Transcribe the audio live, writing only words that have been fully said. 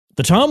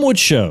The Tom Woods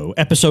Show,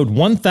 episode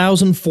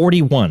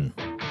 1041.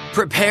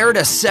 Prepare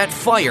to set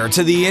fire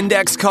to the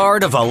index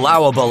card of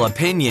allowable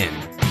opinion.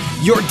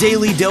 Your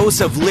daily dose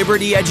of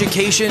liberty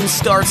education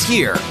starts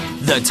here.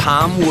 The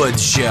Tom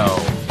Woods Show.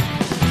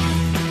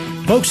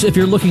 Folks, if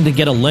you're looking to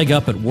get a leg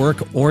up at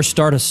work or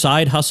start a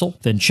side hustle,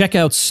 then check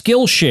out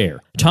Skillshare.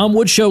 Tom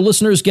Woods Show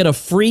listeners get a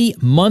free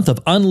month of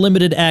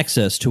unlimited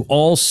access to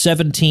all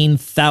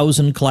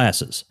 17,000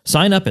 classes.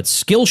 Sign up at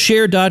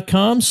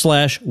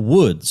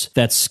Skillshare.com/Woods.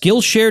 That's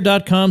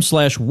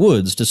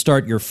Skillshare.com/Woods to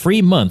start your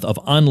free month of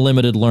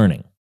unlimited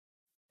learning.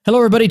 Hello,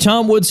 everybody.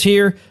 Tom Woods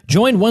here,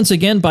 joined once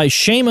again by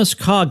Seamus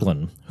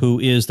Coughlin, who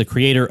is the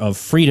creator of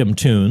Freedom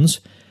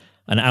Tunes,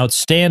 an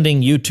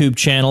outstanding YouTube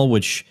channel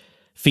which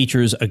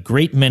features a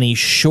great many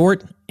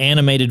short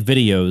animated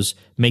videos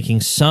making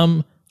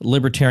some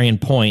libertarian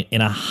point in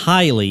a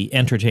highly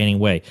entertaining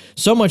way.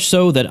 So much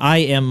so that I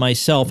am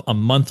myself a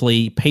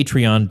monthly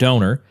Patreon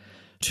donor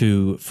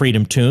to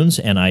Freedom Tunes,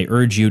 and I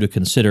urge you to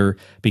consider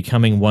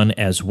becoming one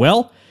as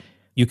well.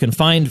 You can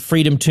find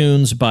Freedom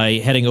Tunes by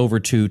heading over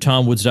to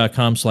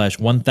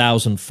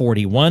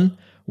tomwoods.com/1041,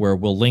 where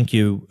we'll link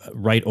you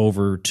right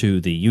over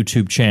to the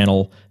YouTube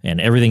channel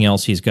and everything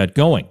else he's got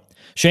going.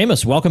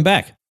 Seamus, welcome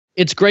back.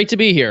 It's great to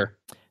be here.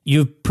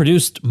 You've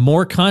produced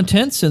more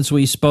content since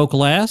we spoke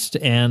last,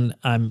 and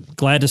I'm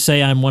glad to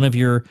say I'm one of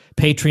your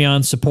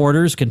Patreon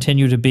supporters,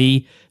 continue to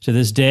be to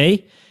this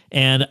day,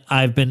 and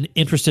I've been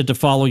interested to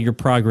follow your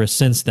progress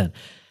since then.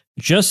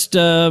 Just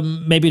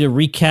maybe to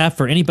recap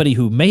for anybody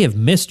who may have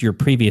missed your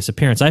previous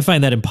appearance, I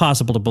find that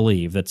impossible to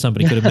believe that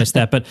somebody could have missed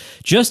that, but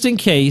just in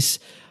case,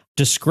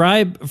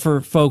 describe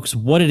for folks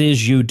what it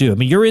is you do. I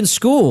mean, you're in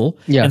school,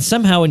 and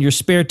somehow in your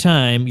spare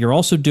time, you're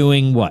also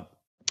doing what?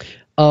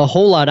 A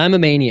whole lot. I'm a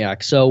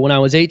maniac. So when I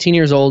was 18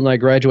 years old and I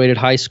graduated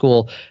high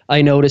school,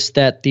 I noticed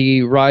that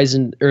the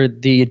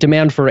the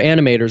demand for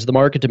animators, the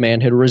market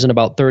demand, had risen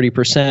about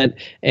 30%.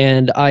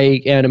 And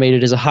I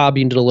animated as a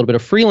hobby and did a little bit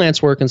of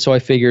freelance work. And so I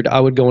figured I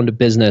would go into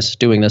business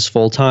doing this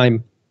full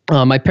time.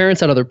 My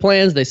parents had other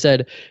plans. They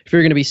said, if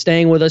you're going to be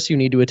staying with us, you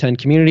need to attend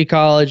community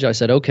college. I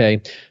said, okay.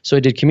 So I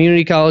did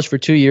community college for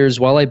 2 years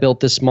while I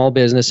built this small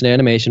business in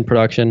animation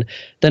production.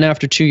 Then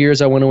after 2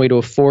 years, I went away to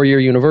a 4-year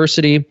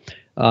university.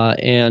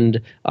 And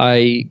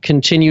I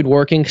continued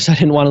working because I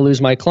didn't want to lose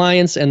my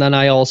clients. And then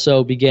I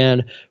also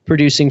began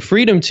producing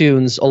Freedom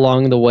Tunes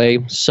along the way.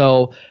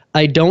 So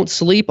I don't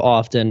sleep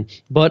often,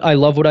 but I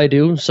love what I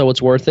do, so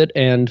it's worth it.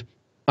 And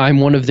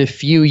I'm one of the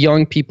few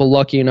young people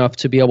lucky enough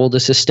to be able to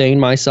sustain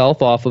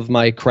myself off of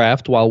my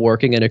craft while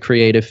working in a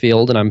creative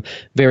field. And I'm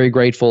very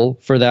grateful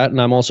for that. And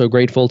I'm also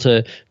grateful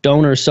to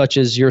donors such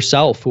as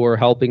yourself who are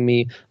helping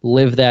me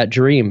live that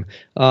dream.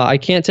 I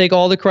can't take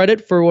all the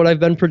credit for what I've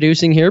been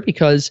producing here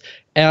because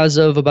as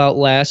of about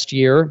last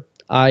year,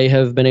 I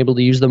have been able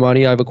to use the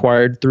money I've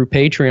acquired through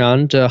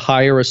Patreon to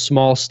hire a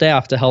small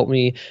staff to help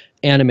me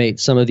animate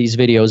some of these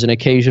videos. And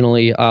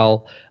occasionally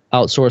I'll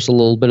outsource a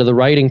little bit of the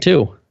writing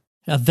too.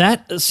 Now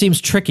that seems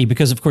tricky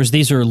because, of course,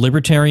 these are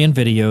libertarian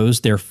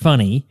videos. They're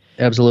funny.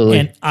 Absolutely.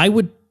 And I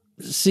would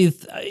see,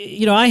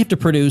 I have to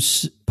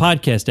produce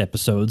podcast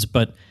episodes,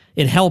 but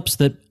it helps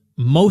that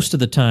most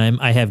of the time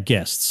I have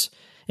guests.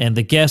 And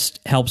the guest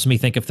helps me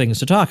think of things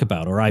to talk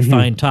about, or I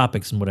find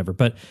topics and whatever.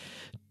 But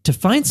to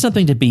find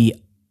something to be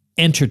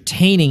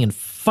entertaining and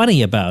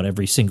funny about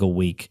every single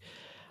week,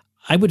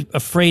 I would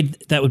afraid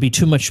that would be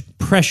too much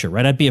pressure,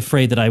 right? I'd be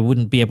afraid that I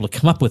wouldn't be able to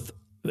come up with,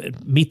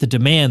 meet the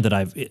demand that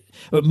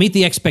meet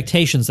the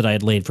expectations that I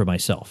had laid for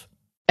myself.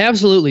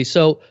 Absolutely.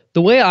 So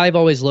the way I've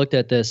always looked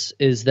at this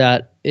is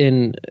that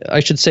I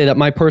should say that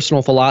my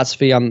personal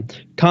philosophy on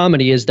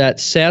comedy is that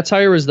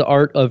satire is the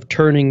art of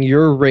turning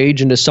your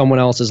rage into someone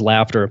else's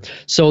laughter.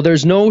 So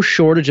there's no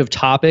shortage of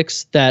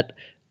topics that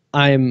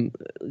I'm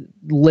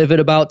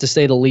livid about, to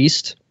say the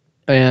least.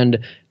 And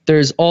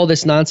there's all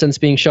this nonsense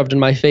being shoved in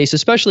my face,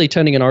 especially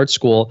attending an art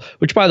school,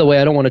 which, by the way,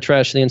 I don't want to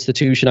trash the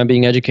institution I'm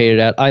being educated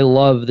at. I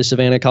love the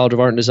Savannah College of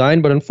Art and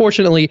Design, but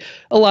unfortunately,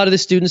 a lot of the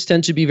students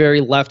tend to be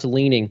very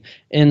left-leaning.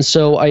 And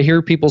so I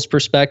hear people's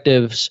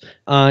perspectives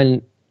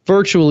on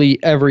virtually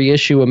every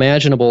issue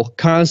imaginable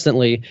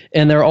constantly,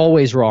 and they're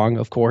always wrong,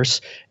 of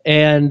course.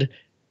 And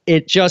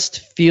it just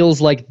feels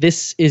like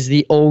this is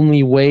the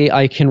only way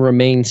I can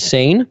remain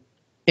sane.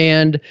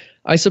 And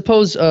I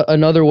suppose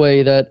another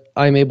way that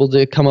I'm able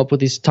to come up with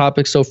these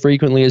topics so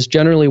frequently is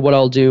generally what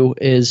I'll do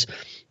is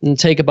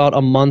take about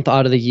a month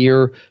out of the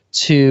year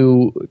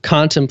to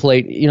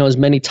contemplate, as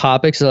many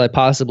topics as I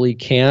possibly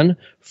can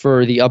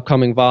for the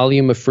upcoming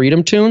volume of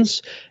Freedom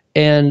Tunes.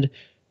 And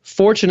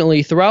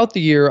fortunately, throughout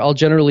the year, I'll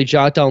generally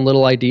jot down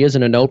little ideas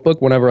in a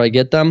notebook whenever I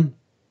get them.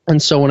 And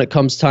so when it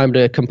comes time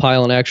to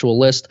compile an actual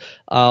list,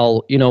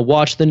 I'll,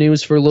 watch the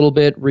news for a little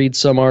bit, read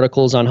some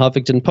articles on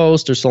Huffington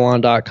Post or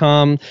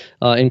Salon.com,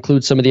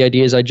 include some of the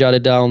ideas I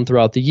jotted down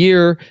throughout the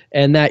year,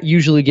 and that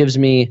usually gives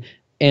me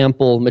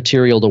ample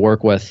material to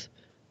work with.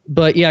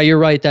 But yeah, you're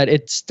right that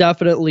it's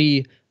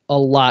definitely a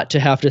lot to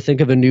have to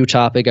think of a new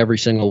topic every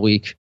single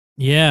week.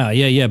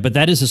 Yeah. But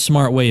that is a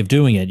smart way of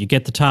doing it. You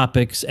get the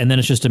topics, and then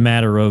it's just a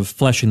matter of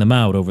fleshing them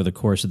out over the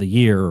course of the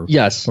year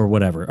or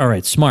whatever. All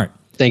right, smart.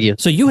 Thank you.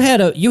 So you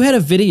had a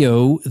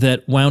video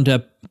that wound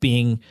up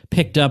being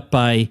picked up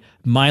by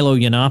Milo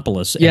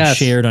Yiannopoulos and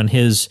shared on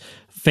his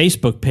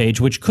Facebook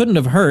page, which couldn't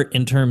have hurt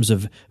in terms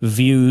of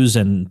views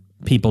and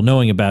people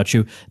knowing about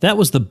you. That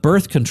was the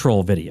birth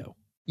control video.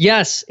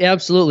 Yes,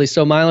 absolutely.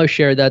 So Milo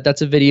shared that.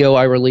 That's a video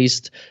I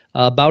released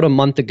about a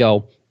month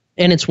ago.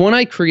 And it's one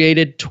I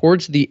created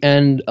towards the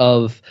end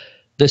of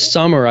the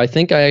summer. I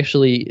think I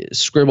actually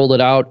scribbled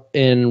it out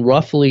in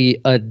roughly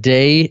a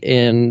day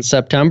in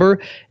September.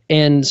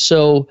 And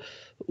so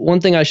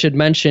one thing I should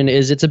mention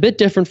is it's a bit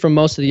different from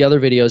most of the other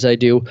videos I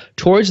do.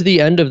 Towards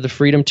the end of the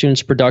Freedom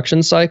Tunes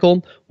production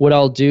cycle, what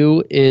I'll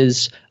do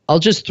is I'll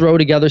just throw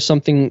together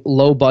something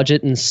low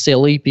budget and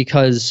silly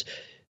because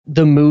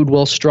the mood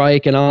will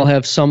strike and I'll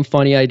have some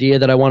funny idea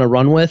that I want to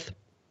run with.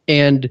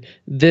 And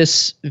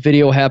this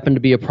video happened to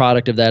be a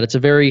product of that. It's a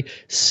very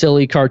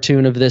silly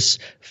cartoon of this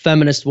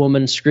feminist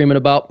woman screaming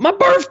about my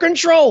birth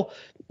control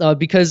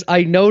because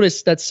I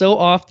noticed that so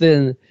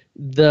often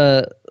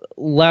the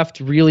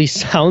left really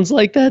sounds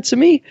like that to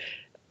me.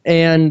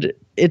 And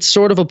it's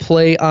sort of a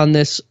play on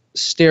this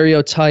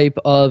stereotype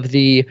of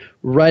the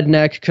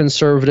redneck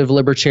conservative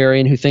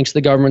libertarian who thinks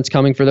the government's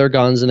coming for their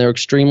guns and they're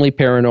extremely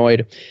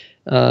paranoid.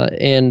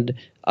 And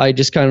I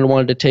just kind of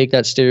wanted to take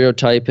that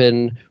stereotype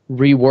and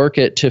rework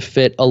it to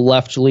fit a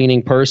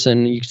left-leaning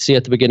person. You can see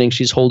at the beginning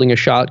she's holding a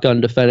shotgun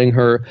defending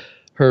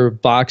her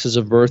boxes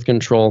of birth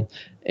control.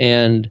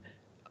 And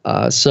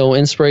so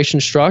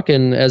inspiration struck,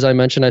 and as I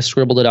mentioned, I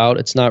scribbled it out.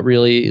 It's not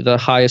really the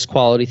highest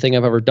quality thing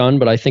I've ever done,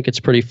 but I think it's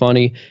pretty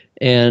funny.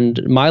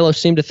 And Milo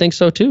seemed to think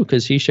so too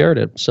because he shared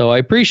it. So I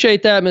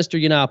appreciate that,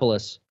 Mr.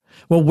 Yiannopoulos.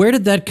 Well, where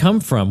did that come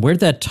from? Where did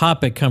that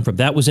topic come from?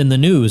 That was in the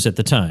news at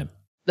the time.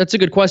 That's a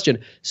good question.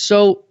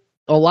 So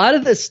a lot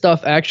of this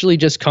stuff actually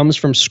just comes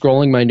from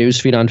scrolling my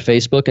newsfeed on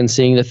Facebook and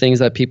seeing the things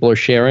that people are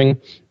sharing.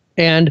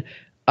 And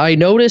I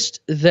noticed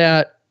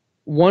that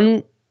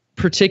one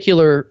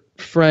particular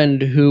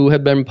friend who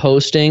had been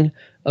posting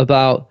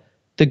about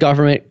the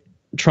government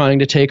trying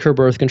to take her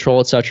birth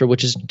control, etc.,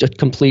 which is a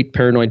complete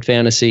paranoid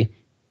fantasy,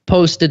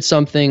 posted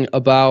something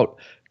about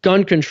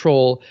gun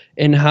control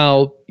and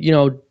how,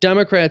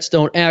 Democrats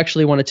don't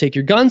actually want to take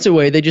your guns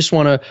away. They just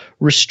want to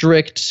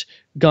restrict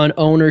gun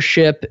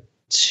ownership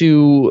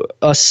to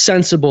a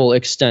sensible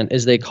extent,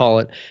 as they call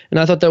it. And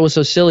I thought that was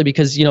so silly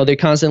because, they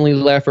constantly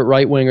laugh at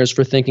right-wingers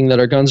for thinking that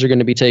our guns are going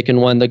to be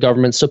taken when the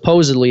government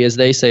supposedly, as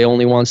they say,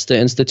 only wants to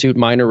institute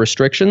minor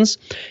restrictions.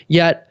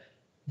 Yet,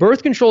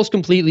 birth control is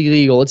completely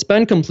legal. It's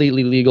been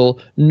completely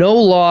legal. No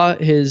law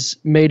has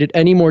made it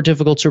any more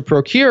difficult to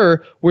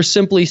procure. We're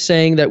simply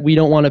saying that we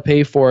don't want to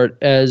pay for it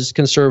as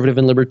conservative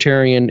and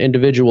libertarian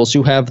individuals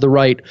who have the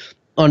right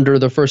under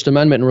the First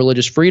Amendment and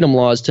religious freedom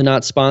laws to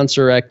not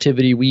sponsor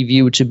activity we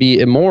view to be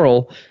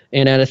immoral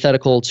and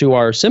antithetical to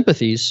our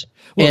sympathies.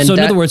 Well, and so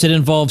in other words, it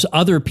involves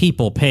other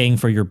people paying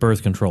for your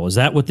birth control. Is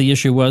that what the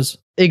issue was?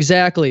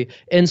 Exactly.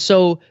 And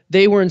so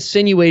they were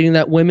insinuating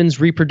that women's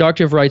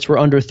reproductive rights were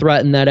under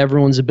threat and that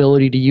everyone's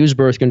ability to use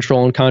birth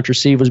control and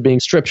contraceive was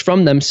being stripped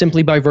from them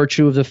simply by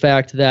virtue of the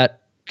fact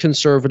that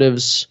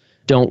conservatives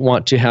don't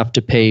want to have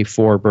to pay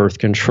for birth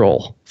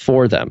control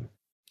for them.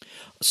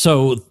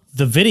 So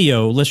the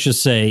video, let's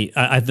just say,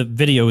 the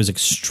video is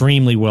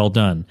extremely well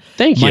done.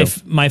 Thank you.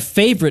 My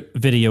favorite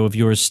video of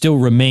yours still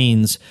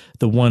remains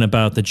the one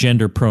about the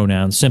gender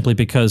pronouns, simply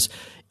because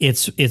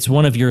it's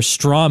one of your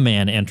straw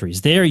man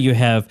entries. There you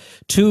have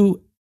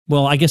two,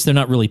 well, I guess they're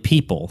not really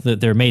people.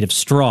 They're made of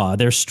straw.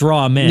 They're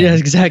straw men. Yeah,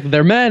 exactly.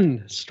 They're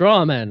men,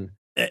 straw men.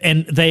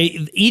 And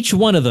each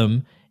one of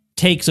them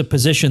takes a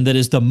position that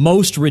is the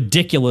most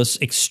ridiculous,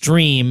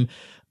 extreme,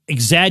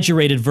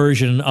 exaggerated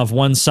version of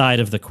one side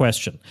of the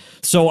question.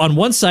 So on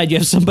one side, you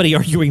have somebody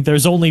arguing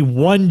there's only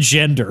one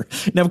gender.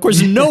 Now, of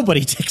course,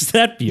 nobody takes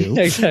that view.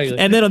 Exactly.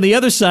 And then on the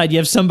other side, you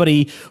have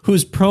somebody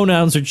whose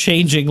pronouns are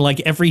changing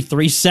like every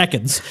 3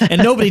 seconds,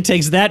 and nobody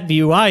takes that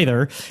view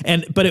either.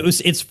 But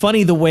it's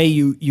funny the way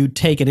you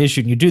take an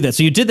issue and you do that.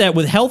 So you did that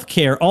with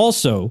healthcare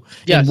also.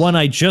 Yes. In one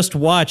I just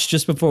watched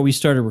just before we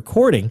started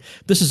recording.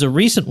 This is a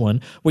recent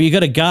one where you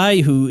got a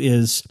guy who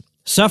is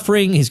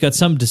suffering. He's got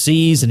some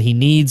disease and he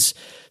needs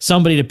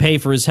somebody to pay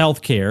for his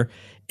health care.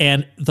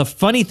 And the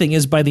funny thing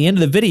is, by the end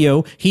of the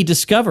video, he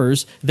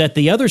discovers that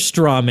the other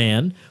straw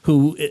man,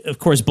 who, of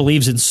course,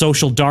 believes in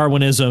social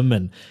Darwinism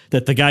and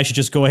that the guy should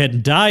just go ahead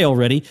and die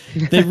already,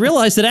 they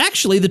realize that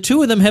actually the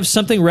two of them have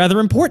something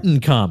rather important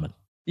in common.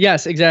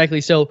 Yes,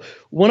 exactly. So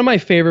one of my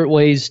favorite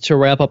ways to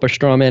wrap up a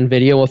straw man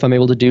video, if I'm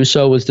able to do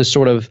so, was to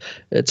sort of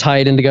tie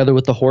it in together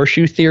with the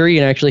horseshoe theory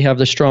and actually have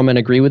the straw men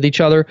agree with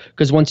each other.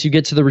 Because once you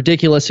get to the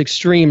ridiculous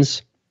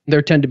extremes,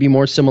 there tend to be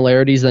more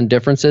similarities than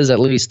differences, at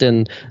least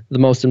in the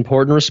most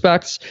important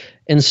respects.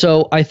 And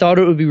so I thought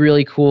it would be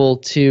really cool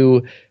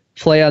to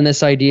play on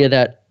this idea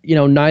that,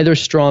 neither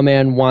straw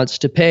man wants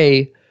to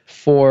pay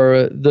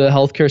for the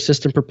healthcare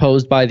system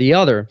proposed by the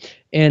other.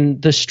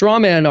 And the straw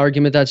man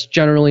argument that's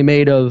generally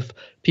made of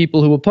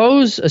people who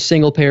oppose a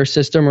single payer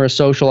system or a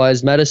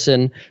socialized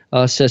medicine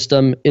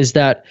system is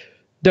that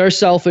they're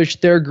selfish,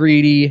 they're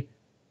greedy,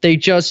 they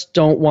just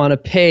don't want to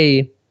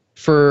pay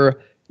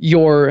for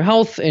your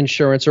health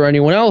insurance or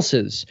anyone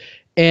else's.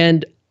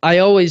 And I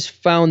always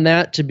found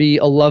that to be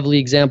a lovely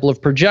example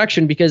of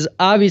projection, because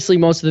obviously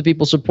most of the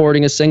people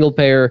supporting a single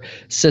payer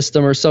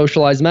system or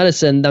socialized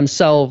medicine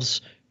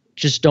themselves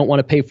just don't want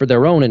to pay for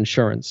their own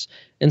insurance.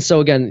 And so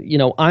again,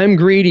 I'm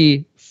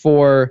greedy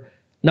for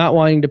not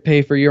wanting to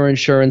pay for your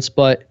insurance,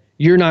 but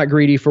you're not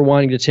greedy for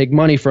wanting to take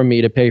money from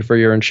me to pay for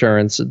your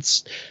insurance.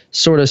 It's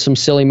sort of some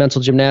silly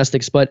mental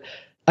gymnastics, but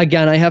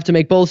again, I have to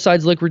make both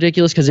sides look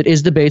ridiculous because it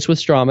is debates with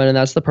strawmen, and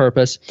that's the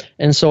purpose.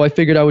 And so I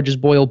figured I would just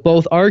boil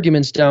both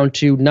arguments down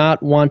to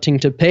not wanting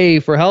to pay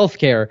for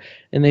healthcare.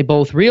 And they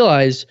both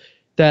realize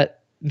that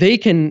they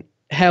can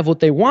have what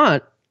they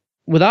want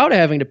without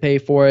having to pay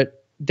for it.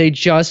 They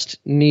just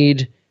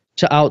need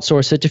to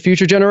outsource it to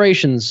future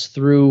generations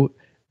through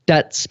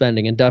debt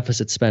spending and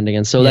deficit spending.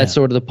 And so that's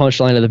sort of the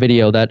punchline of the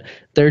video, that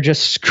they're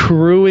just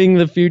screwing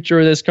the future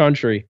of this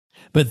country.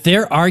 But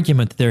their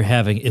argument that they're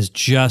having is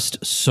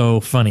just so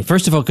funny.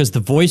 First of all, because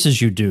the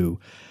voices you do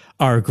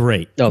are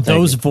great.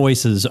 Those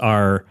voices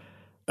are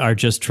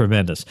just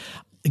tremendous.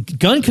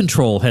 Gun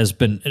control has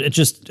been,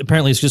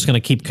 apparently it's just going to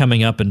keep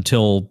coming up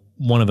until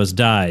one of us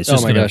dies.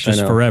 Just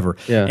forever.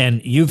 Yeah.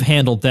 And you've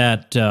handled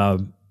that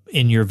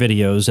in your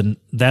videos, and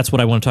that's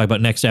what I want to talk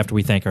about next after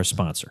we thank our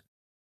sponsor.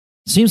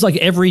 Seems like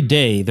every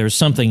day there's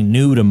something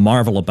new to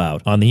marvel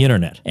about on the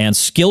internet, and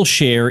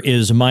Skillshare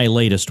is my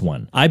latest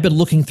one. I've been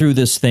looking through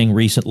this thing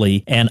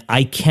recently, and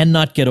I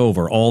cannot get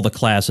over all the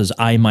classes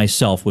I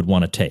myself would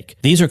want to take.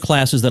 These are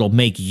classes that'll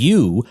make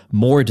you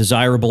more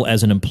desirable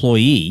as an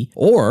employee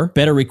or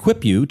better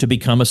equip you to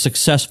become a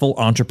successful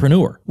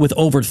entrepreneur. With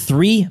over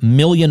 3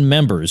 million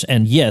members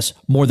and yes,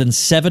 more than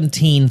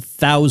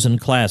 17,000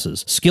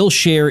 classes,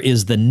 Skillshare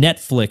is the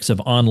Netflix of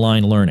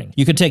online learning.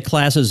 You can take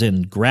classes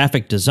in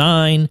graphic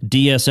design,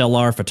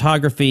 DSLR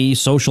photography,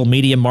 social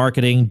media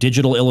marketing,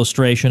 digital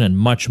illustration, and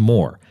much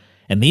more.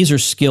 And these are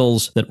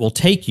skills that will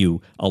take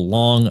you a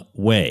long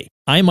way.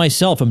 I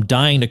myself am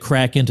dying to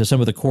crack into some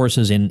of the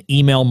courses in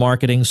email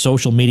marketing,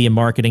 social media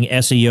marketing,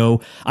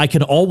 SEO. I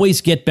can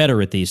always get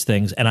better at these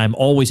things, and I'm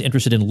always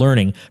interested in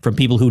learning from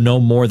people who know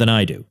more than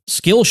I do.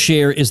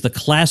 Skillshare is the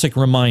classic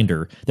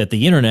reminder that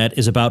the internet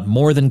is about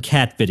more than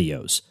cat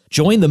videos.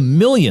 Join the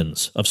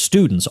millions of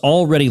students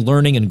already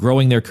learning and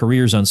growing their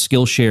careers on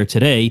Skillshare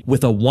today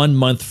with a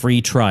 1-month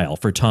free trial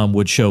for Tom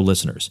Woods Show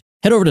listeners.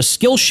 Head over to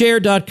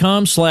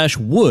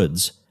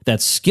Skillshare.com/Woods.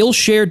 That's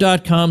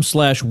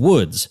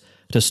Skillshare.com/Woods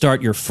to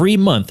start your free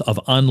month of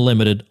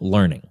unlimited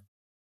learning.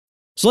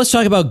 So let's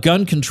talk about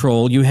gun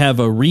control. You have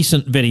a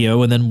recent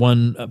video and then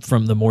one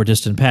from the more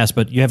distant past,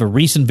 but you have a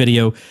recent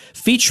video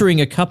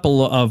featuring a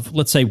couple of,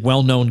 let's say,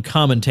 well-known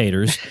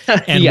commentators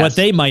and what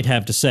they might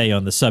have to say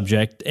on the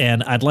subject.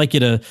 And I'd like you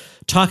to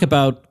talk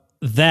about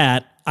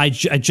that. I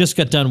just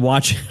got done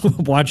watching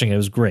it. It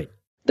was great.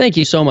 Thank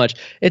you so much.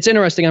 It's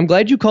interesting. I'm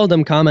glad you called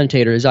them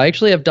commentators. I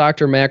actually have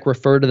Dr. Mack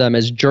refer to them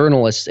as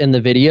journalists in the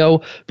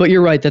video, but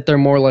you're right that they're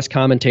more or less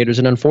commentators.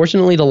 And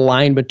unfortunately, the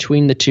line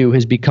between the two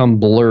has become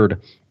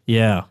blurred.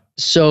 Yeah.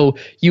 So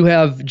you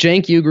have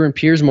Cenk Uygur and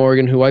Piers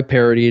Morgan, who I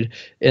parodied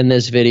in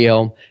this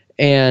video,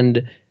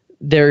 and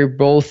they're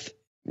both,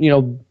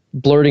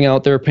 blurting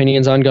out their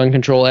opinions on gun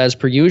control as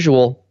per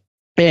usual.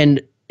 And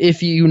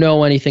if you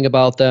know anything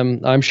about them,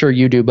 I'm sure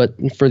you do, but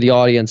for the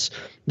audience,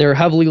 they're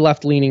heavily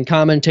left-leaning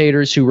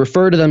commentators who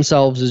refer to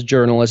themselves as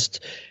journalists,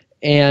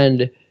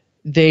 and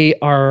they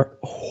are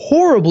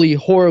horribly,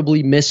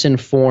 horribly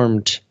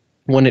misinformed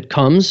when it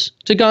comes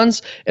to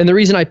guns. And the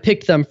reason I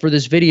picked them for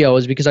this video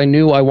is because I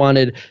knew I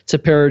wanted to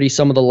parody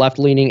some of the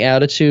left-leaning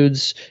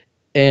attitudes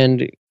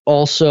and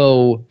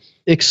also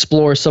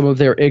explore some of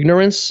their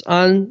ignorance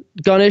on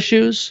gun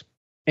issues.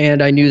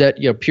 And I knew that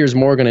Piers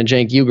Morgan and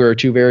Cenk Uygur are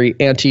two very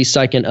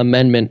anti-Second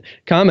Amendment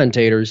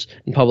commentators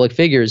and public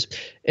figures.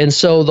 And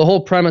so the whole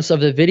premise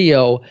of the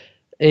video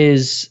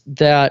is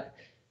that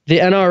the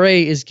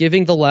NRA is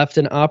giving the left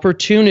an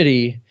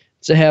opportunity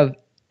to have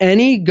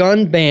any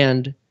gun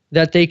banned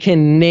that they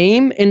can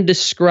name and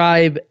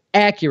describe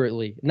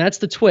accurately. And that's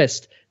the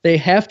twist. They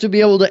have to be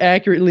able to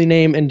accurately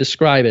name and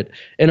describe it.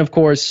 And of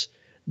course,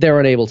 they're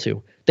unable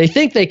to. They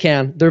think they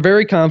can. They're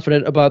very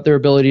confident about their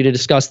ability to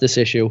discuss this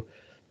issue.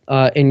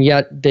 And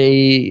yet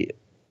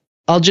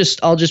I'll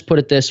just put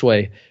it this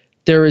way.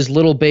 There is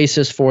little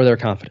basis for their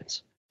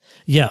confidence.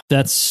 Yeah,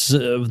 that's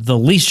the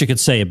least you could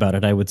say about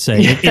it, I would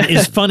say. It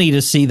is funny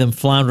to see them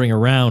floundering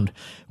around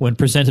when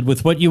presented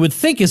with what you would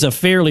think is a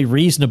fairly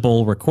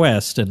reasonable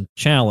request and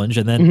challenge,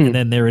 and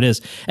then there it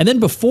is. And then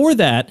before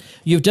that,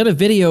 you've done a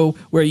video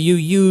where you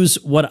use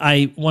one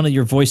of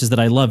your voices that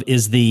I love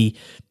is the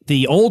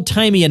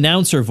old-timey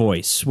announcer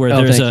voice,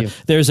 where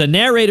there's a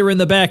narrator in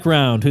the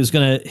background who's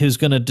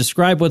gonna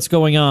describe what's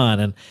going on,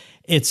 and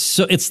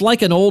it's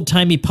like an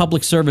old-timey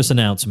public service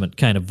announcement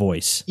kind of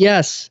voice.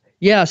 Yes.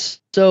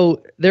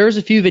 So there's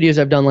a few videos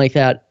I've done like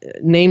that,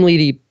 namely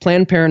the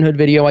Planned Parenthood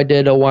video I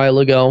did a while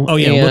ago. Oh,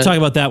 yeah. We'll talk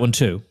about that one,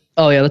 too.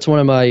 Oh yeah, that's one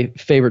of my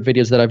favorite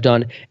videos that I've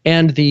done.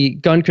 And the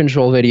gun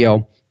control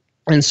video.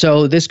 And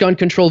so this gun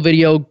control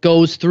video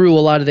goes through a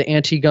lot of the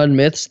anti-gun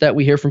myths that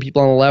we hear from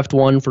people on the left.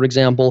 One, for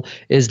example,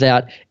 is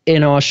that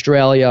in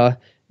Australia,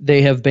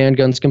 they have banned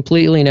guns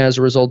completely, and as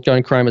a result,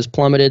 gun crime has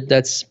plummeted.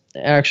 That's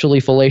actually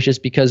fallacious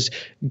because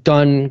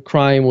gun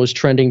crime was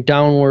trending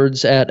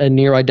downwards at a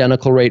near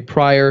identical rate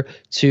prior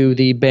to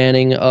the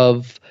banning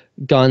of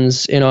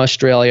guns in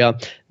Australia.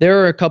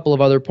 There are a couple of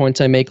other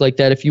points I make like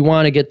that. If you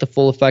want to get the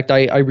full effect,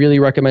 I really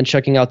recommend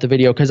checking out the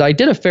video because I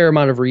did a fair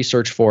amount of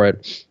research for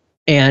it.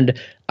 And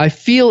I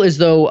feel as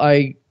though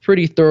I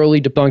pretty thoroughly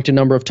debunked a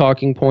number of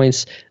talking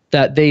points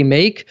that they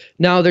make.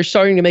 Now they're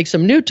starting to make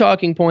some new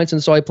talking points,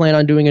 and so I plan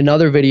on doing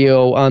another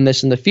video on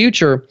this in the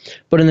future.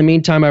 But in the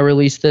meantime, I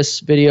released this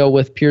video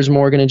with Piers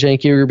Morgan and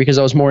Cenk Uygur because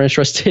I was more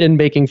interested in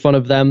making fun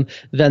of them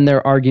than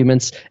their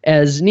arguments,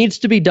 as needs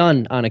to be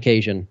done on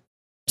occasion.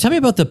 Tell me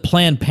about the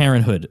Planned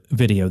Parenthood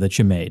video that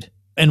you made.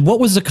 And what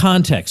was the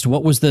context?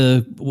 Was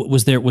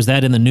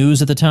that in the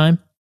news at the time?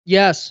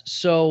 Yes.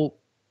 So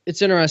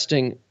it's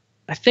interesting.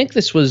 I think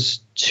this was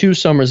 2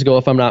 summers ago,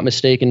 if I'm not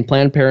mistaken.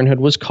 Planned Parenthood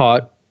was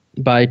caught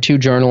by 2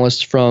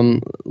 journalists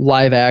from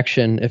Live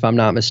Action, if I'm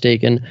not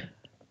mistaken,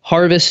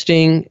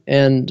 harvesting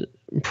and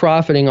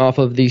profiting off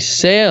of the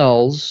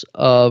sale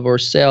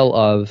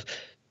of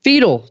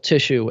fetal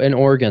tissue and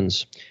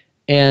organs.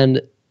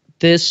 And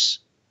this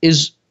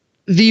is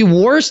the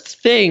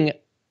worst thing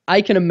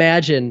I can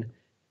imagine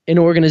an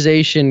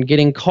organization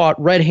getting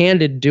caught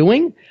red-handed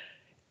doing.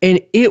 And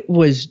it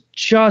was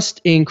just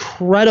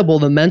incredible,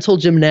 the mental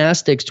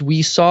gymnastics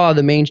we saw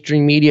the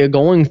mainstream media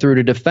going through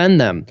to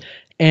defend them.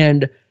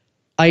 And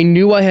I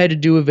knew I had to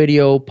do a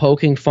video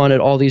poking fun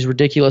at all these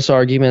ridiculous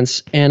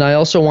arguments. And I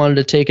also wanted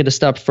to take it a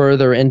step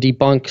further and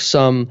debunk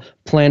some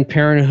Planned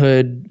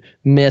Parenthood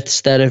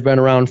myths that have been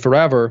around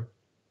forever.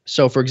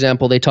 So, for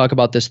example, they talk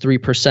about this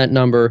 3%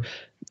 number.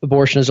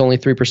 Abortion is only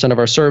 3% of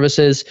our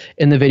services.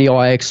 In the video,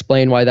 I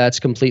explain why that's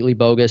completely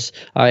bogus.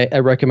 I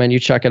recommend you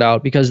check it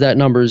out because that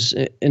number's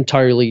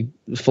entirely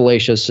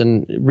fallacious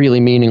and really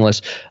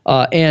meaningless.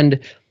 And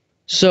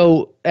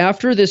so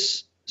after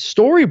this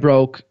story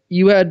broke,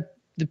 you had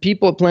the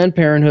people at Planned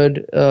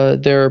Parenthood,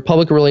 their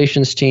public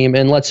relations team,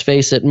 and let's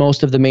face it,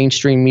 most of the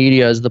mainstream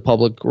media is the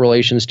public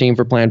relations team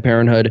for Planned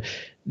Parenthood.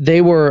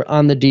 They were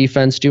on the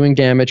defense doing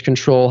damage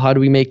control. How do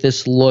we make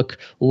this look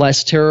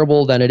less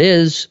terrible than it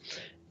is?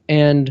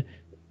 And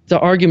the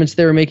arguments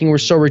they were making were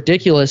so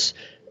ridiculous.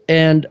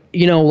 And,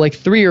 like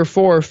 3 or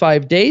 4 or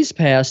 5 days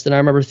passed, and I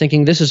remember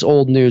thinking, this is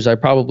old news. I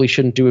probably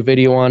shouldn't do a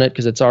video on it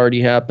because it's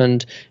already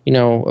happened,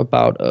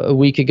 about a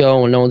week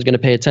ago, and no one's going to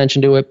pay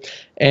attention to it.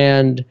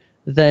 And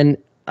then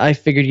I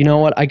figured, you know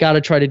what, I got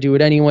to try to do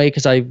it anyway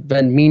because I've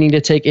been meaning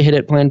to take a hit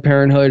at Planned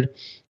Parenthood.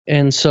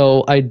 And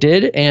so I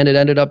did, and it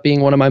ended up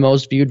being one of my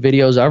most viewed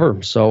videos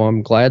ever. So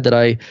I'm glad that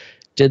I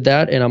did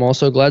that, and I'm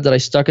also glad that I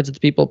stuck it to the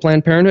people at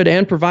Planned Parenthood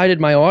and provided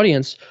my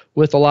audience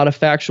with a lot of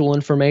factual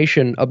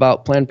information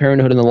about Planned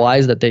Parenthood and the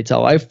lies that they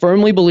tell. I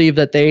firmly believe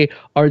that they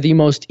are the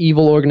most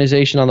evil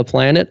organization on the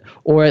planet,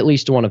 or at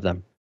least one of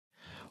them.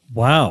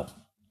 Wow.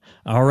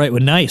 All right.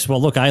 Well, nice. Well,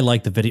 look, I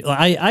like the video.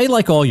 I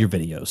like all your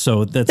videos.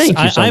 So that's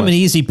I'm an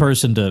easy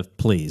person to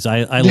please.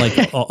 I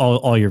like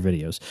all your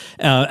videos.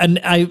 And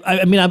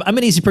I mean, I'm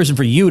an easy person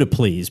for you to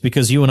please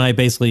because you and I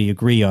basically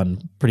agree on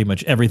pretty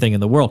much everything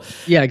in the world.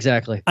 Yeah,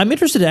 exactly. I'm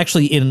interested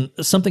actually in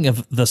something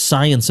of the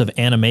science of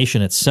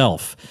animation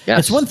itself.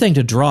 Yes. It's one thing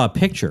to draw a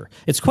picture.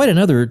 It's quite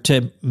another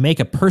to make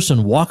a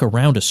person walk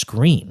around a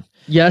screen.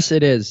 Yes,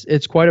 it is.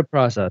 It's quite a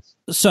process.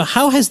 So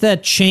how has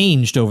that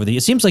changed over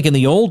it seems like in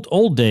the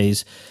old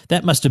days,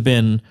 that must have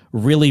been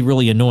really,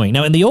 really annoying.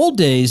 Now, in the old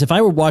days, if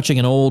I were watching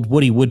an old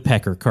Woody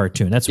Woodpecker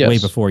cartoon, that's way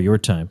before your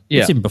time. Yeah.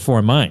 It's even before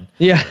mine.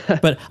 Yeah.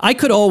 But I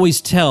could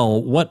always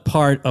tell what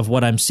part of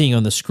what I'm seeing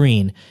on the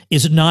screen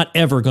is not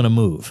ever going to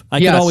move.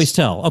 I could always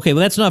tell. Okay,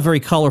 well, that's not very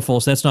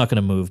colorful, so that's not going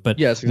to move. But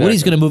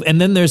Woody's going to move.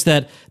 And then there's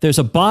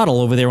a bottle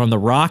over there on the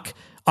rock.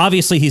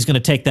 Obviously, he's going to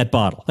take that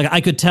bottle. Like I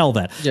could tell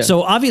that. Yeah.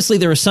 So obviously,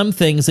 there are some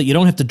things that you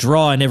don't have to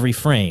draw in every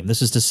frame.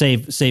 This is to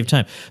save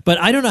time. But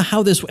I don't know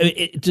how this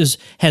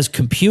has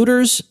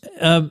computers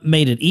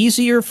made it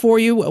easier for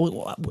you.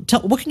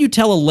 What can you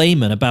tell a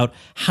layman about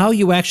how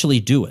you actually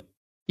do it?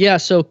 Yeah.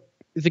 So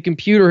the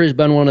computer has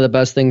been one of the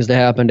best things to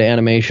happen to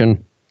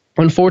animation.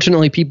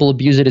 Unfortunately, people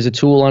abuse it as a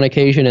tool on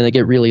occasion, and they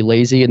get really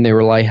lazy, and they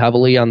rely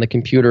heavily on the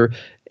computer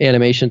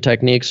animation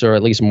techniques, or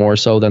at least more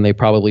so than they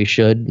probably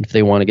should if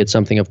they want to get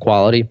something of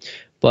quality.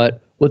 But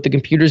what the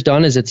computer's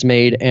done is it's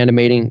made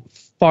animating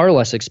far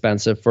less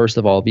expensive, first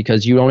of all,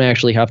 because you don't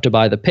actually have to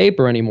buy the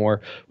paper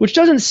anymore, which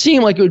doesn't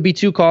seem like it would be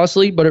too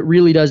costly, but it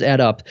really does add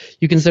up.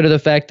 You consider the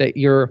fact that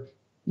you're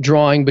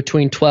drawing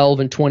between 12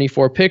 and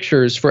 24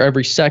 pictures for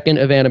every second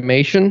of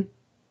animation,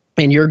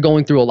 and you're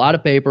going through a lot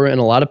of paper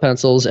and a lot of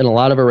pencils and a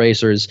lot of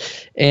erasers.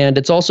 And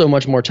it's also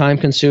much more time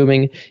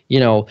consuming.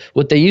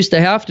 What they used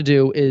to have to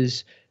do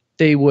is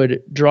they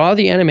would draw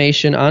the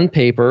animation on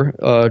paper,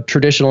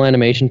 traditional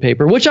animation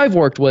paper, which I've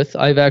worked with.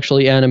 I've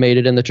actually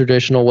animated in the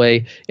traditional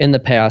way in the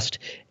past.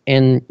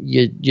 and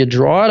you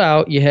draw it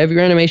out, you have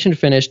your animation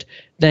finished,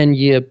 then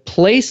you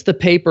place the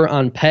paper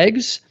on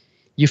pegs,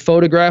 you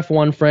photograph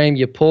one frame,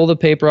 you pull the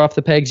paper off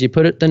the pegs, you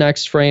put it the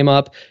next frame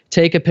up,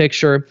 take a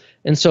picture.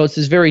 And so it's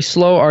this very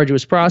slow,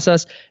 arduous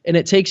process, and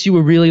it takes you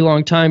a really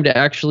long time to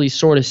actually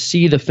sort of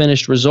see the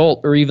finished result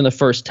or even the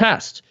first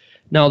test.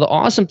 Now, the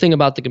awesome thing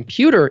about the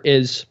computer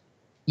is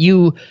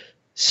you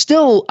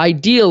still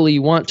ideally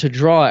want to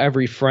draw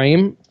every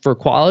frame for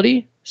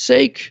quality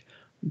sake,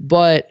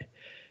 but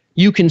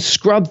you can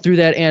scrub through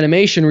that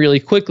animation really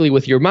quickly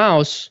with your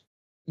mouse.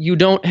 You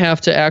don't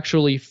have to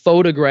actually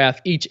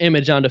photograph each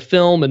image onto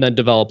film and then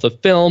develop the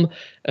film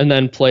and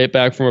then play it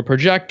back from a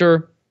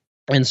projector.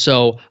 And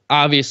so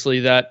obviously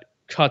that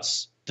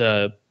cuts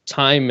the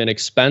time and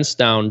expense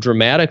down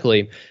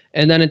dramatically.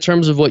 And then in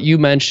terms of what you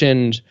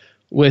mentioned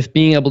with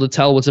being able to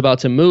tell what's about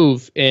to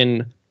move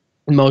in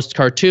most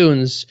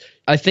cartoons,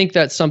 I think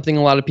that's something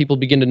a lot of people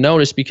begin to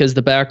notice because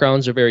the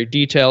backgrounds are very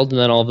detailed and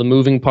then all the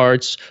moving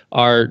parts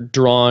are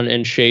drawn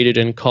and shaded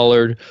and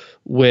colored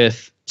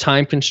with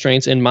time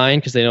constraints in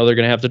mind because they know they're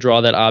going to have to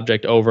draw that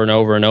object over and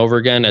over and over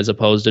again as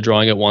opposed to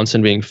drawing it once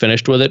and being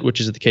finished with it, which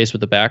is the case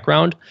with the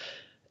background.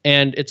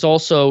 And it's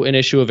also an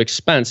issue of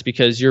expense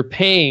because you're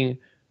paying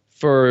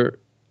for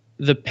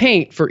the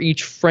paint for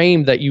each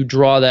frame that you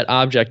draw that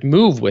object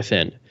move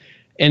within.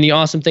 And the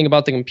awesome thing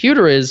about the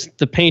computer is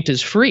the paint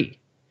is free.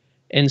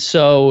 And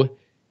so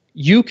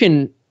you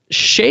can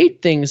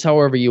shade things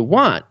however you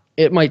want.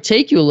 It might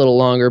take you a little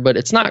longer, but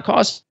it's not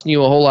costing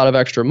you a whole lot of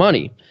extra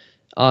money.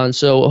 And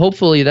so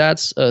hopefully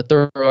that's a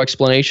thorough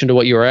explanation to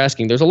what you were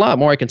asking. There's a lot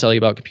more I can tell you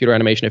about computer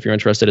animation if you're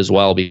interested as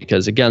well,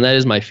 because again, that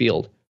is my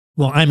field.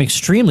 Well, I'm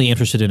extremely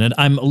interested in it.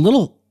 I'm a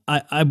little,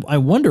 I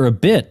wonder a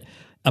bit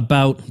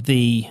about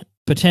the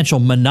potential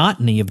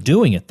monotony of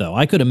doing it, though.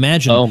 I could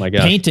imagine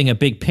painting a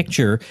big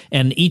picture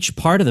and each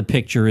part of the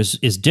picture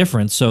is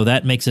different, so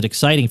that makes it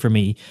exciting for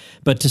me.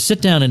 But to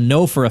sit down and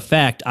know for a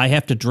fact I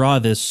have to draw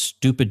this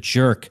stupid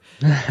jerk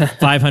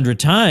 500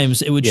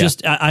 times, it would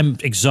just, I'm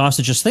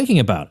exhausted just thinking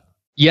about it.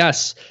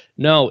 Yes.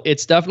 No,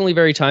 it's definitely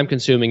very time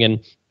consuming.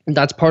 And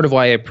that's part of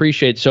why I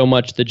appreciate so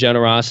much the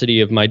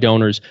generosity of my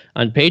donors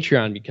on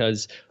Patreon,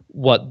 because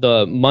what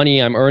the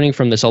money I'm earning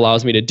from this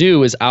allows me to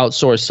do is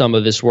outsource some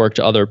of this work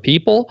to other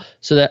people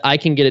so that I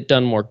can get it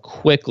done more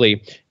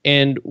quickly.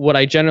 And what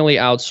I generally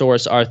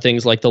outsource are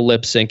things like the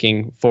lip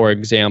syncing, for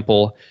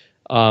example.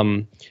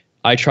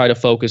 I try to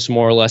focus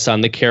more or less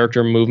on the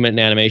character movement and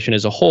animation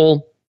as a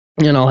whole,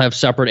 and I'll have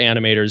separate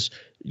animators,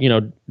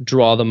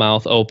 draw the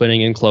mouth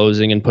opening and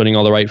closing and putting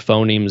all the right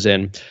phonemes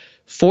in.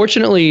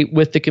 Fortunately,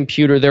 with the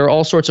computer, there are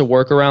all sorts of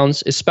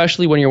workarounds,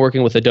 especially when you're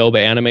working with Adobe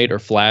Animate or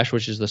Flash,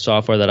 which is the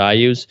software that I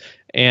use.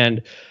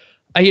 And,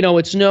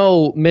 it's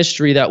no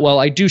mystery that, while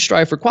I do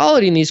strive for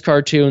quality in these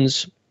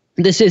cartoons,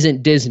 this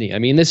isn't Disney. I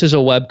mean, this is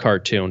a web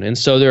cartoon. And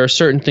so there are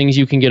certain things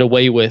you can get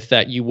away with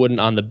that you wouldn't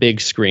on the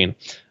big screen.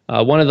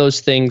 One of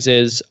those things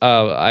is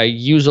I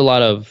use a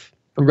lot of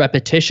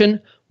repetition.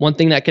 One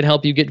thing that can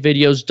help you get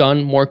videos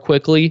done more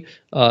quickly,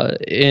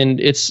 and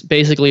it's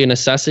basically a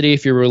necessity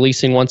if you're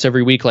releasing once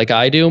every week like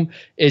I do,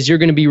 is you're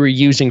going to be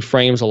reusing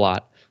frames a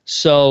lot.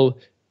 So,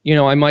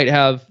 I might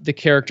have the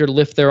character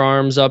lift their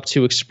arms up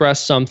to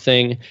express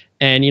something,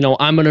 and,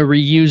 I'm going to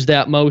reuse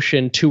that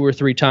motion 2 or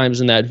 3 times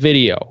in that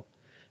video.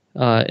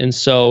 And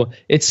so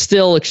it's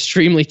still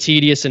extremely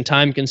tedious and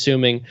time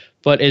consuming,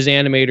 but as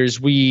animators,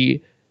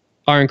 we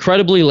are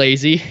incredibly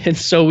lazy, and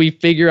so we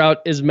figure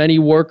out as many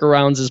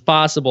workarounds as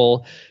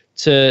possible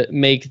to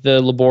make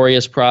the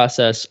laborious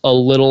process a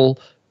little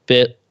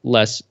bit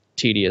less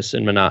tedious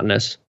and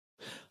monotonous.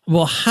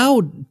 Well,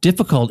 how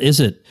difficult is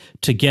it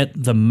to get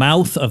the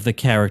mouth of the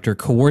character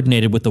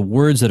coordinated with the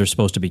words that are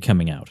supposed to be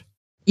coming out?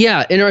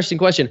 Yeah, interesting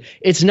question.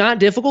 It's not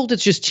difficult,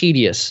 it's just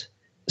tedious.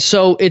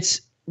 So it's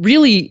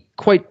really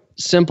quite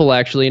simple,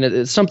 actually, and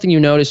it's something you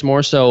notice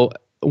more so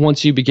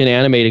once you begin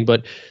animating,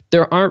 but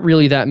there aren't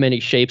really that many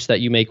shapes that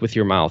you make with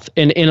your mouth.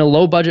 And in a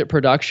low budget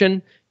production,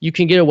 you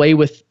can get away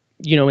with,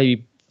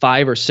 maybe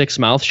 5 or 6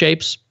 mouth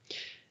shapes.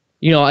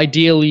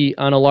 Ideally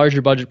on a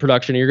larger budget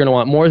production, you're going to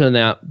want more than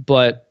that,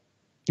 but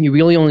you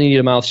really only need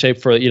a mouth shape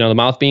for, the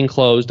mouth being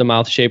closed, a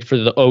mouth shape for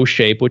the O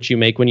shape, which you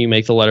make when you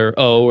make the letter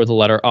O or the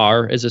letter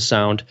R as a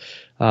sound.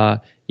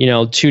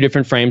 2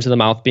 different frames of the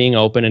mouth being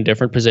open in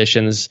different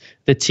positions,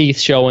 the teeth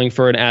showing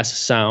for an S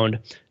sound,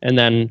 and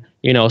then,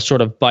 sort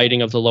of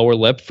biting of the lower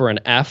lip for an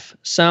F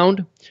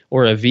sound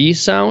or a V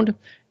sound.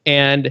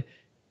 And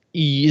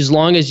as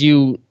long as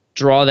you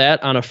draw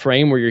that on a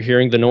frame where you're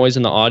hearing the noise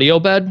in the audio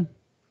bed,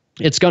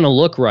 it's going to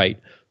look right.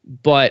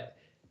 But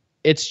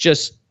it's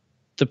just,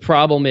 the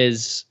problem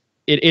is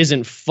it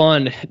isn't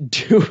fun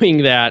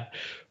doing that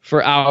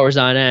for hours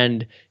on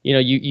end.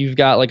 You've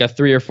got like a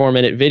 3 or 4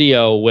 minute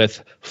video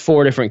with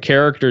 4 different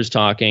characters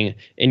talking,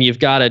 and you've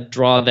got to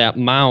draw that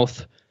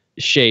mouth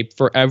shape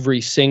for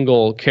every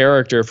single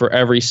character, for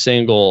every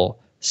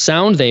single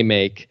sound they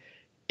make.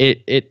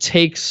 It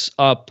takes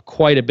up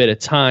quite a bit of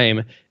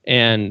time.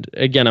 And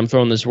again, I'm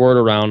throwing this word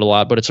around a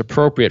lot, but it's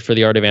appropriate for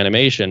the art of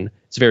animation.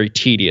 It's very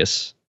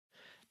tedious.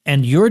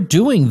 And you're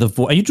doing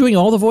are you doing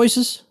all the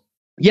voices?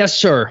 Yes,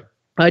 sir.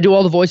 I do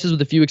all the voices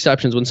with a few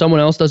exceptions. When someone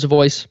else does a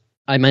voice,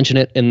 I mention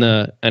it in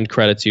the end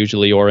credits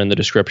usually or in the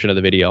description of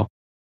the video.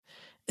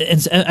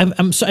 And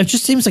it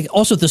just seems like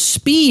also the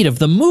speed of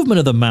the movement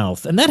of the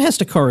mouth, and that has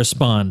to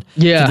correspond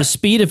to the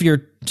speed of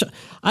your.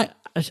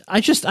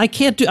 I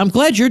can't do. I'm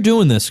glad you're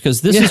doing this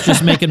because this is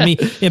just making me.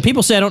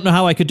 People say I don't know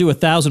how I could do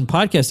 1,000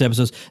 podcast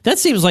episodes. That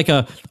seems like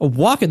a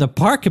walk in the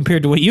park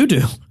compared to what you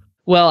do.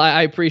 Well,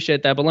 I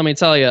appreciate that, but let me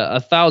tell you,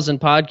 1,000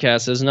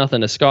 podcasts is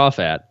nothing to scoff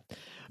at.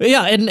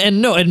 Yeah,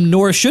 and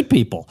nor should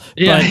people.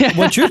 Yeah. But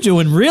what you're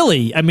doing,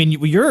 really, I mean,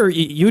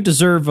 you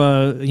deserve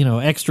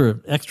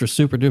extra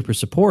super duper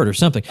support or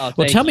something.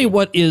 Well, tell me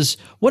what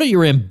are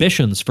your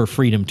ambitions for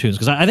Freedom Tunes?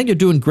 Because I think you're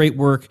doing great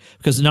work.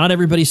 Because not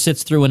everybody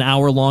sits through an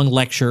hour-long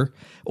lecture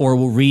or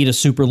will read a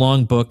super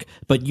long book,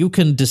 but you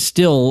can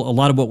distill a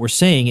lot of what we're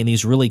saying in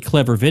these really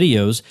clever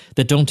videos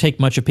that don't take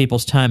much of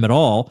people's time at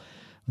all.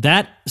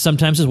 That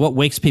sometimes is what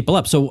wakes people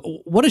up. So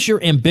what is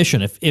your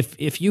ambition?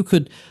 If you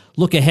could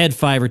look ahead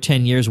 5 or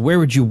 10 years, where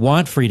would you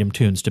want Freedom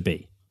Tunes to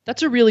be?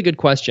 That's a really good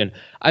question.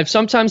 I've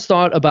sometimes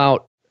thought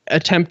about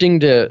attempting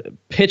to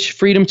pitch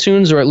Freedom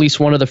Tunes, or at least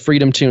one of the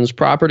Freedom Tunes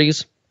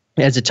properties,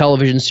 as a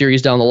television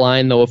series down the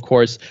line, though, of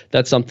course,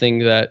 that's something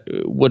that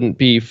wouldn't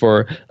be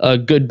for a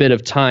good bit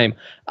of time.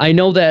 I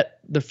know that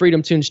the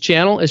Freedom Tunes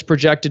channel is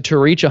projected to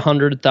reach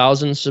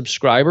 100,000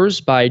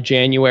 subscribers by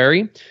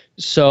January.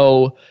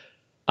 So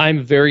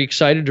I'm very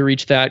excited to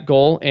reach that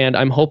goal, and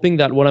I'm hoping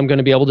that what I'm going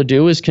to be able to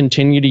do is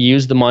continue to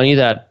use the money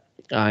that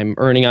I'm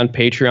earning on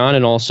Patreon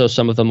and also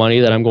some of the money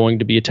that I'm going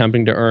to be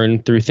attempting to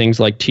earn through things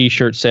like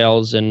t-shirt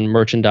sales and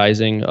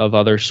merchandising of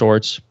other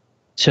sorts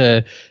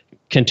to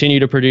continue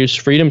to produce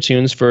Freedom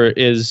Tunes for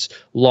as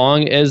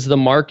long as the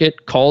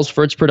market calls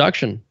for its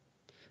production.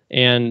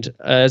 And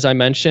as I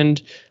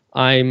mentioned,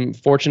 I'm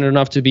fortunate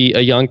enough to be a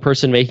young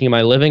person making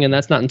my living, and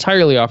that's not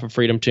entirely off of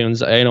Freedom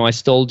Tunes. I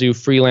still do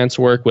freelance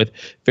work with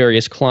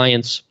various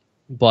clients,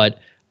 but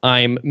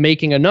I'm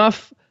making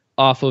enough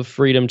off of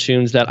Freedom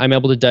Tunes that I'm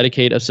able to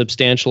dedicate a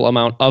substantial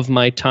amount of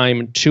my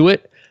time to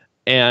it,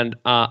 and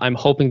I'm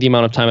hoping the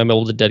amount of time I'm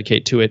able to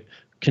dedicate to it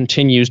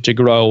continues to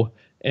grow,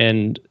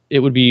 and it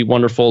would be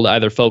wonderful to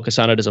either focus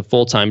on it as a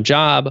full-time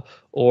job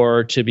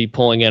or to be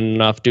pulling in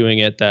enough doing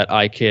it that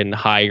I can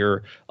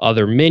hire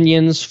other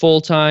minions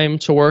full-time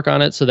to work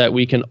on it so that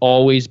we can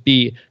always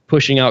be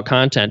pushing out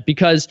content.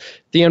 Because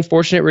the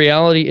unfortunate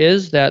reality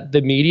is that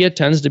the media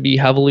tends to be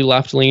heavily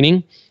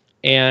left-leaning,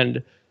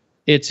 and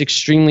it's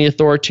extremely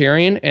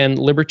authoritarian, and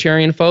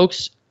libertarian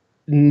folks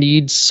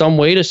need some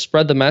way to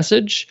spread the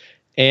message.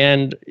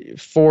 And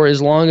for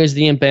as long as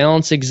the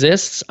imbalance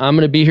exists, I'm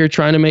going to be here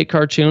trying to make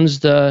cartoons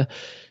to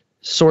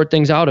sort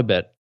things out a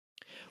bit.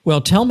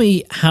 Well, tell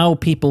me how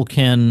people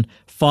can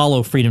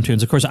follow Freedom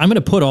Tunes. Of course, I'm going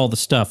to put all the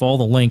stuff, all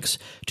the links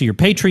to your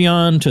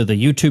Patreon, to the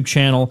YouTube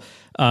channel,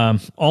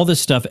 all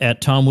this stuff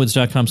at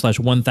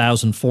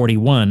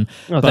tomwoods.com/1041.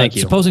 Oh, thank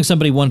you. Supposing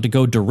somebody wanted to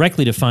go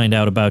directly to find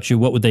out about you,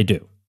 what would they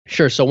do?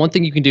 Sure. So one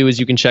thing you can do is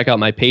you can check out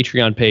my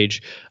Patreon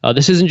page.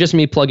 This isn't just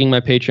me plugging my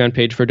Patreon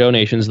page for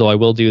donations, though I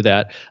will do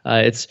that.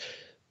 It's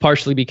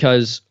partially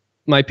because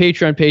my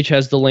Patreon page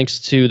has the links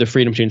to the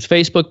Freedom Tunes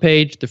Facebook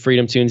page, the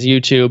Freedom Tunes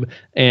YouTube,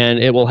 and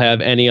it will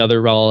have any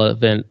other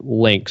relevant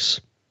links.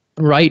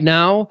 Right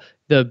now,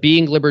 the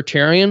Being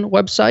Libertarian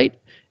website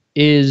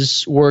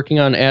is working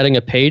on adding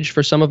a page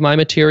for some of my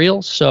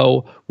material.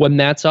 So when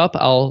that's up,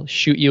 I'll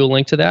shoot you a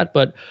link to that.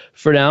 But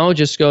for now,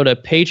 just go to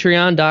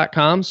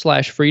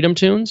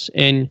patreon.com/freedomtunes,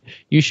 and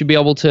you should be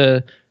able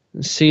to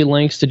see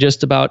links to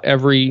just about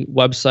every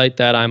website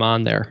that I'm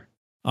on there.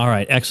 All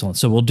right, excellent.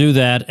 So we'll do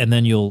that, and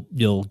then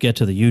you'll get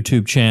to the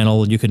YouTube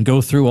channel, and you can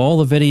go through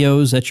all the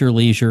videos at your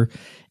leisure,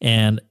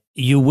 and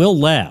you will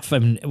laugh. I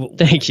mean,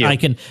 thank you.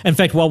 In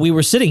fact, while we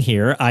were sitting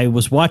here, I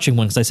was watching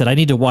one because I said, I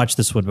need to watch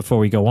this one before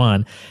we go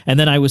on. And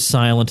then I was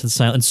silent and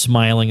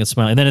smiling and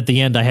smiling. And then at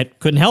the end, I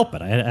couldn't help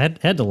it. I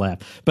had to laugh.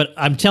 But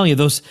I'm telling you,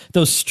 those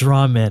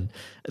straw men,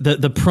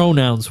 the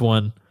pronouns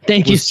one.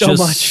 Thank you so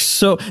much.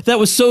 So that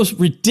was so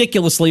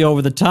ridiculously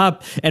over the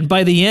top. And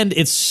by the end,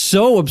 it's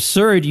so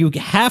absurd. You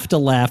have to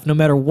laugh no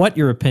matter what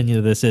your opinion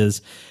of this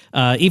is.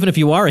 Even if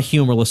you are a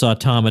humorless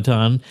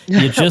automaton,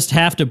 you just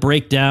have to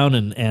break down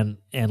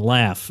and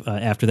laugh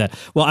after that.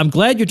 Well, I'm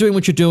glad you're doing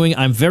what you're doing.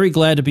 I'm very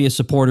glad to be a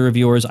supporter of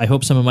yours. I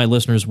hope some of my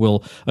listeners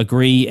will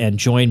agree and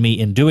join me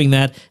in doing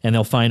that, and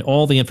they'll find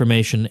all the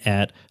information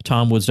at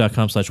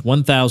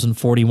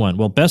tomwoods.com/1041.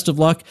 Well, best of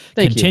luck.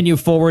 Continue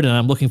forward, and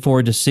I'm looking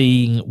forward to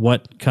seeing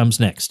what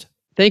comes next.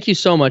 Thank you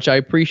so much. I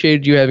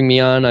appreciated you having me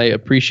on. I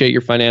appreciate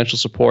your financial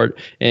support,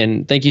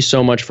 and thank you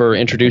so much for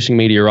introducing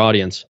me to your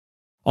audience.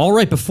 All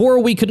right, before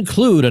we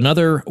conclude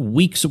another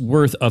week's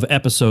worth of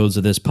episodes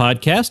of this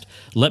podcast,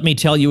 let me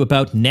tell you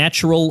about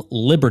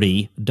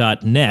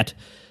naturalliberty.net.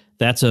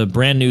 That's a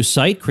brand new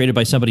site created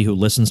by somebody who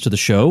listens to the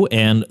show,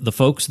 and the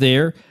folks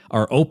there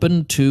are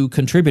open to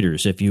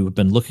contributors. If you've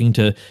been looking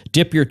to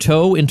dip your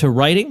toe into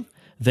writing,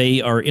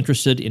 they are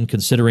interested in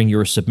considering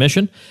your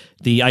submission.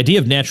 The idea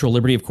of natural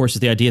liberty, of course,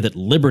 is the idea that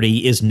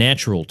liberty is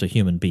natural to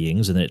human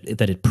beings and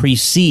that it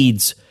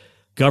precedes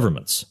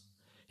governments.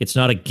 It's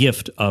not a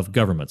gift of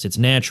governments. It's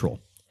natural.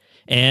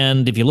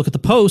 And if you look at the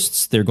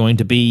posts, they're going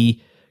to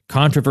be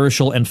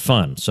controversial and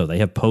fun. So they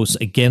have posts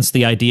against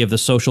the idea of the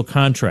social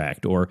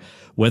contract, or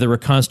whether a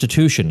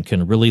constitution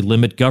can really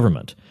limit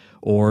government,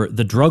 or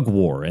the drug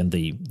war and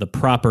the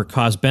proper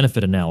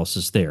cost-benefit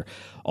analysis there.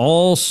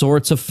 All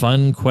sorts of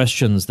fun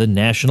questions. The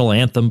national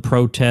anthem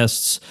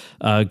protests,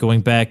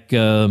 going back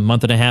a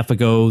month and a half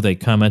ago, they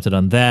commented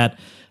on that.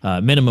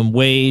 Minimum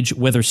wage,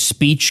 whether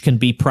speech can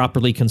be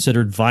properly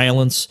considered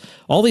violence.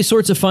 All these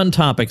sorts of fun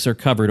topics are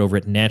covered over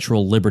at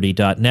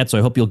naturalliberty.net, so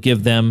I hope you'll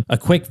give them a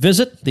quick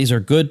visit. These are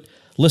good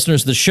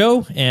listeners of the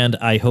show, and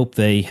I hope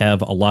they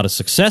have a lot of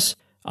success.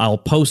 I'll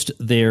post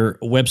their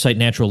website,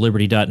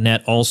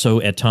 naturalliberty.net, also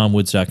at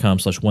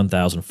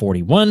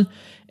tomwoods.com/1041.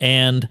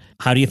 And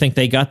how do you think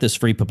they got this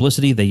free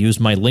publicity? They used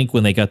my link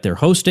when they got their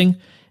hosting,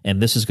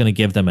 and this is going to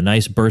give them a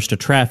nice burst of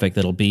traffic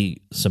that'll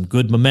be some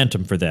good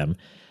momentum for them,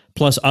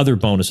 plus other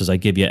bonuses I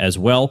give you as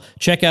well.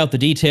 Check out the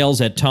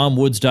details at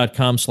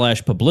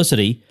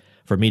tomwoods.com/publicity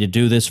for me to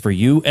do this for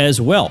you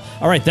as well.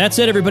 All right, that's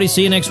it, everybody.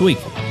 See you next week.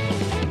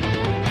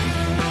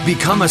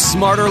 Become a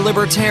smarter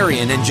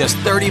libertarian in just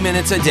 30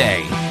 minutes a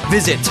day.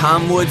 Visit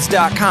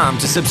tomwoods.com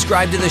to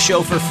subscribe to the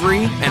show for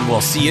free, and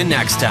we'll see you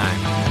next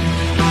time.